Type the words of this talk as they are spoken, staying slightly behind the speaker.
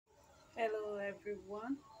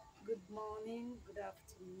everyone. Good morning, good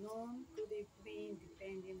afternoon, good evening,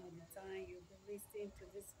 depending on the time you'll be listening to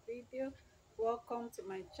this video. Welcome to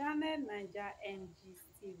my channel, Naija NG's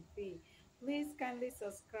TV. Please kindly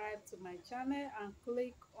subscribe to my channel and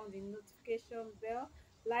click on the notification bell.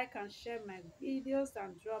 Like and share my videos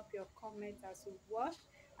and drop your comment as you watch.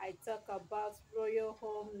 I talk about royal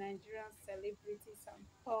home, Nigerian celebrities and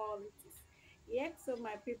politics. Yes, so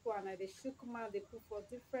my people, and I dey shook mouth dey put for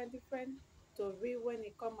different tori when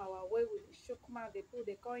e come our way. We dey shook mouth dey put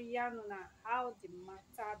dey come yarn una how the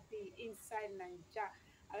matter be inside Naija.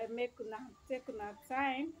 Make una take una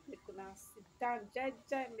time, make una sit down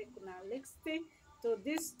jeje, make una lis ten to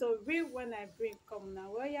this story when I bring come una.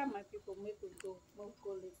 Well, yeah, my people, make we go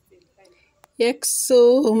lis ten. Thank you. Yes,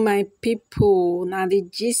 so my people, now the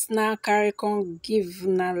gist now carry con give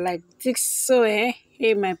now like this so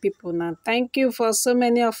Hey my people, now thank you for so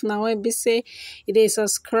many of now when be say they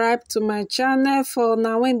subscribe to my channel for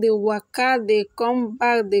now when they waka they come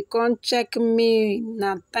back they come check me.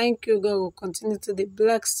 Now thank you, God will continue to the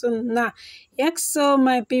bless soon now. Yes, so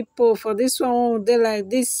my people, for this one they like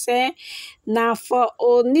this now for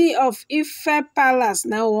Ooni of Ife Palace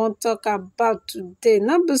now we wan talk about today.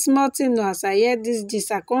 Not be small thing as I hear this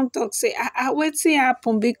I come talk say wetin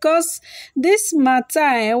happen, because this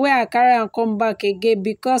matter wey I carry am come back again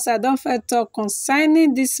because I don first talk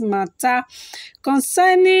concerning this matter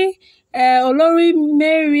concerning Olori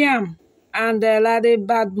Mariam and Laide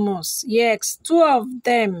Badmus. Yes, two of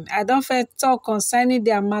them I don first talk concerning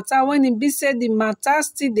their matter when e be say the matter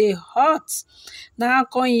still dey hot. Now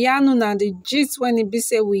come yarn una the gist when e be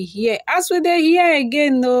say we hear. As we dey hear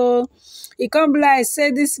again o, e come be like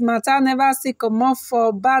say this matter never still comot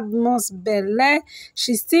for Badmus belle.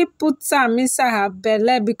 She still put am inside her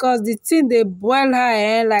belle because the thing dey boil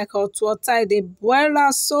her like hot water. E dey boil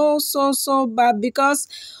her so bad because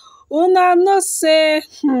una know say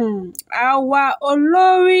our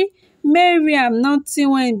Olori Mariam nothing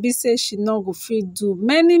when be say she no go fit do.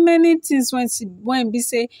 Many things when be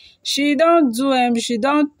say she don do she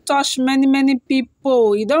don touch many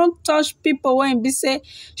people. E don touch people when be say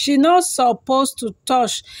she no suppose to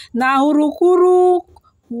touch. Na hurukuru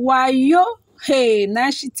wayo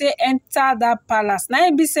na she take enter that palace. Na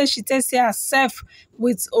im be say she take see herself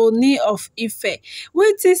with Ooni of Ife.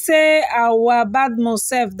 We think say our Badmus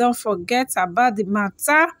sef don forget about the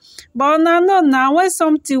matter, but una know na when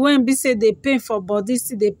something when be say dey pain for body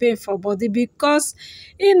still dey pain for body because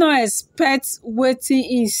e no expect wetin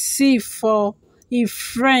e see for im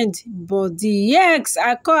friend body. Yes,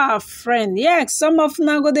 I call her friend. Yes, some of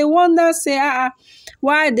una go dey wonder say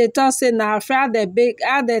why they talk say na friend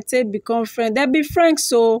how they take become friend. They be friends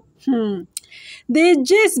so the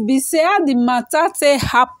gist be say how the matter take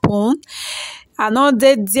happen I no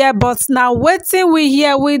dey there, but na wetin we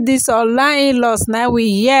hear with this online in-laws na we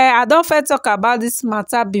hear. I don first talk about this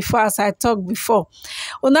matter before as I talk before.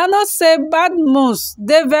 Una know say Badmus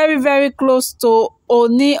dey very close to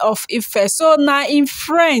Ooni of Ife, so na im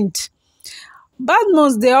friend.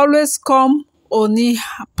 Badmus dey always come Ooni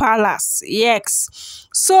palace. Yes,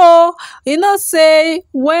 so you know say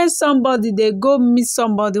when somebody dey go meet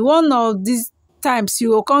somebody, one of these times you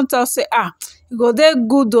go come talk say e go dey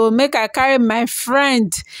good o make I carry my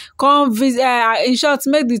friend come visit, in short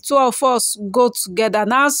make the two of us go together.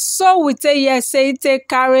 Na so we take hear say e take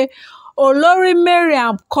carry Olori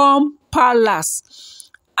Mariam come palace.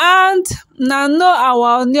 And na know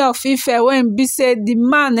our Ooni of Ife when be say the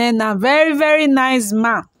man na very nice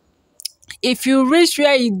man. If you reach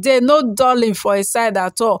where e dey, no dulling for his side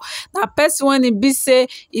at all. Na person when e be say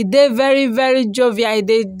e dey very jovial,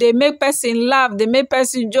 e dey make person laugh, dey make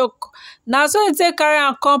person joke. Na so e take carry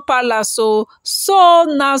am come palace o. So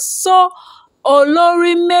na so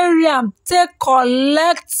Olori Mariam take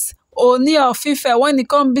collect Ooni of Ife when e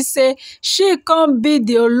come be say she come be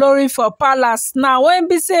the Olori for palace. Now when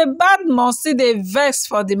be say Badmus still dey vex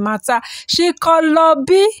for the matter, she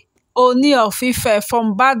kolobi Ooni of Ife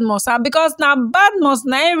from Badmus, and because na Badmus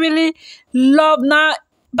na im really love, na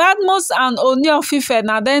Badmus and Ooni of Ife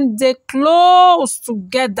na dem dey close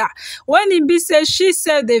together. When e be say she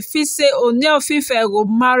sef dey feel say Ooni of Ife go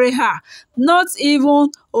marry her, not even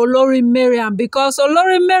Olori Mariam, because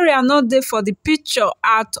Olori Mariam no dey for the picture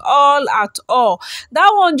at all.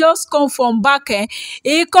 That one just come from back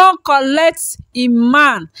e come collect im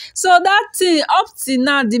man. So that thing up till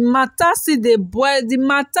now the matter still dey boil. The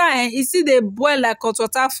matter e still dey boil like hot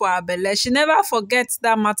water for her belle. She never forget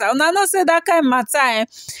that matter. Una know say that kind matter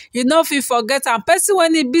you no fit forget am. Person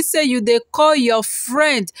when e be say you dey call your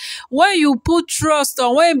friend, when you put trust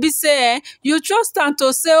on, when e be say you trust am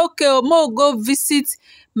to say okay mo go visit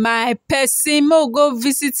my person, make we go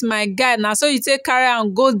visit my guy. Na so you take carry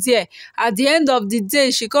am go there. At the end of the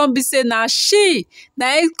day, she come be say na she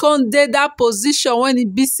na im come dey that position when e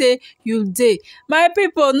be say you dey. My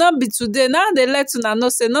people, no be today. Now dey let una know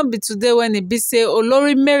say no be today when e be say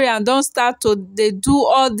Olori Mariam don start to dey do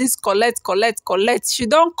all this collect. She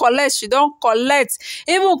don collect,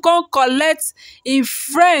 even come collect im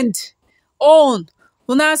friend own.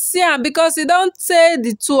 Una see am, because e don tey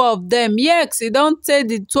the two of them. Yes, e don tey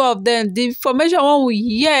the two of them. The information wey we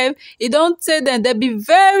hear, e don tey them. They be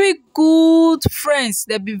very good friends,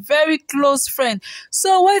 they be very close friends.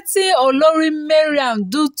 So wetin Olori Mariam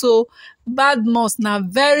do to Badmus na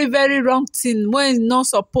very wrong thing wey e no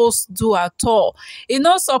suppose do at all. E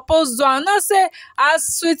no suppose do am. I know say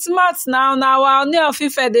as sweet mouth na our Ooni of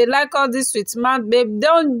Ife dey like all this sweet mouth babe,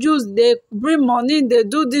 don use dey bring money dey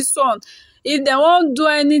do this one. If dem wan do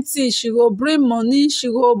anything, she go bring money, she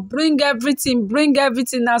go bring everything.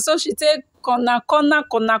 Na so she take corner.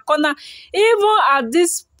 Even at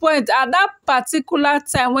this point, at that particular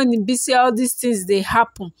time when e be say all these things dey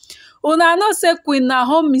happen, una know say Queen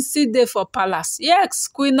Naomi still dey for palace. Yes,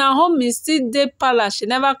 Queen Naomi still dey palace. She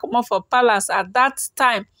never comot for palace at that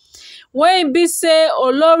time when e be say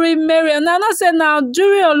Olori Mariam. Una know say na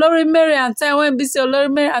during Olori Mariam time when e be say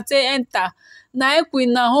Olori Mariam take enter, na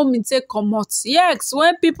Queen Naomi take comot. Yes,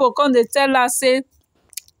 when people come dey tell her say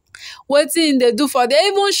wetin im dey do for there,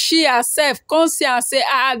 even she herself come see am say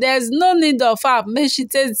there's no need of her make she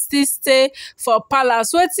take still stay for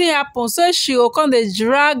palace. Wetin happen? So she go come dey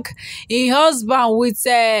drag im husband with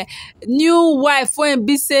new wife wey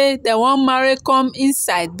be say dem wan marry come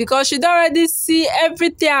inside, because she don already see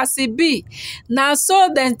everything as e be. Na so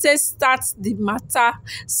dem take start the matter.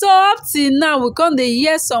 So up till now we come dey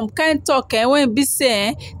hear some kind talk wey be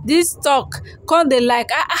say this talk come dey like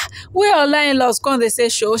wey Ola in-laws come dey say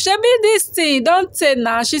show shebi this thing don tey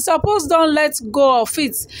na, she suppose don let go of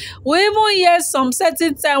it. We even hear some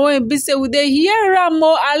certain time when be say we dey hear am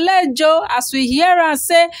alejo, as we hear am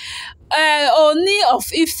say Ooni of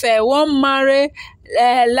Ife wan marry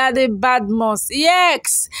Laide Badmus.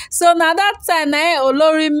 Yes, so na that time na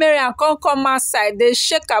Olori Mariam come outside, dey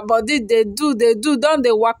shake her body, dey do don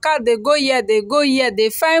dey waka, dey go here, dey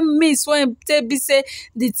find means wey take be say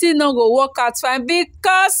the thing no go work out fine.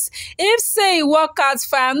 Because if say e work out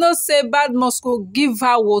fine, I know say Badmus go give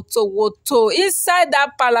her woto inside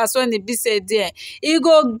that palace when e be say there. E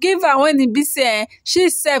go give her when e be say she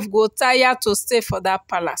sef go tire to stay for that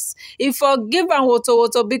palace. E for give am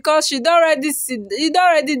woto because she don already see, e don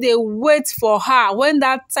already dey wait for her when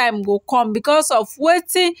that time go come, because of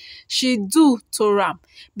wetin she do to am.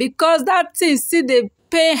 Because that thing still dey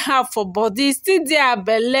pain her for body, still dey her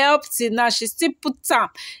belle up till now. She still put am.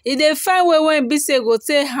 E dey find way when be say go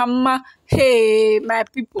take hammer. Hey my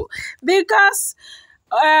people, because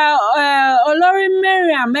Olori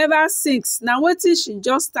Mariam ever since na wetin she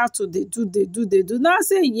just start to dey do. Now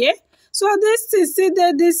say yeah, so this thing still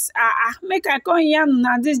dey this make I come yarn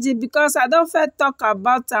una this because I don first talk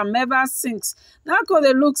about am ever since. Now come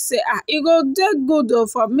dey look say e go dey good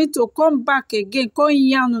for me to come back again come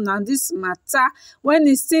yarn una this matter when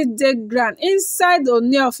e still dey ground inside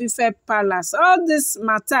Ooni of Ife palace. All this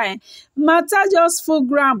matter just full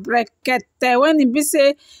ground brekete when e be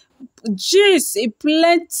say gist e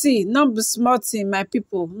plenty, no be small thing my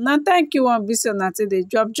people. Now thank you one be say una take dey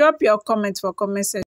drop your comment for comment section.